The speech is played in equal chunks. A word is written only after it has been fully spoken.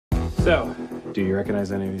So, do you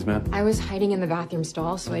recognize any of these men? I was hiding in the bathroom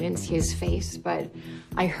stall, so I didn't see his face, but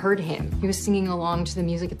I heard him. He was singing along to the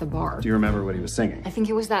music at the bar. Do you remember what he was singing? I think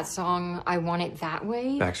it was that song, I Want It That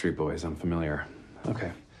Way. Backstreet Boys, I'm familiar.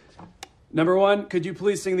 Okay. Number one, could you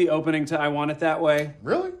please sing the opening to I Want It That Way?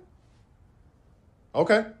 Really?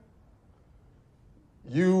 Okay.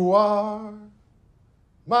 You are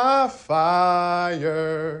my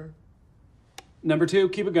fire. Number two,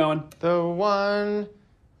 keep it going. The one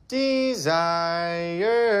desire.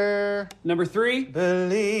 Number three.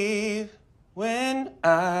 Believe when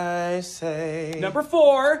I say. Number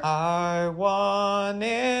four. I want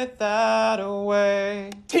it that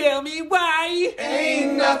way. Tell me why.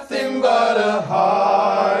 Ain't nothing but a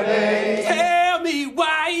heartache. Tell me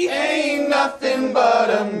why. Ain't nothing but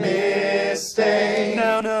a mistake.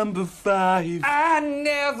 Now number five. I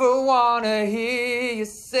never wanna hear you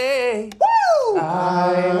say, Woo!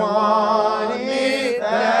 I want it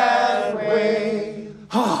that way.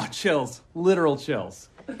 Oh, chills. Literal chills.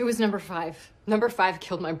 It was number 5. Number 5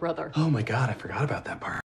 killed my brother. Oh my God, I forgot about that part.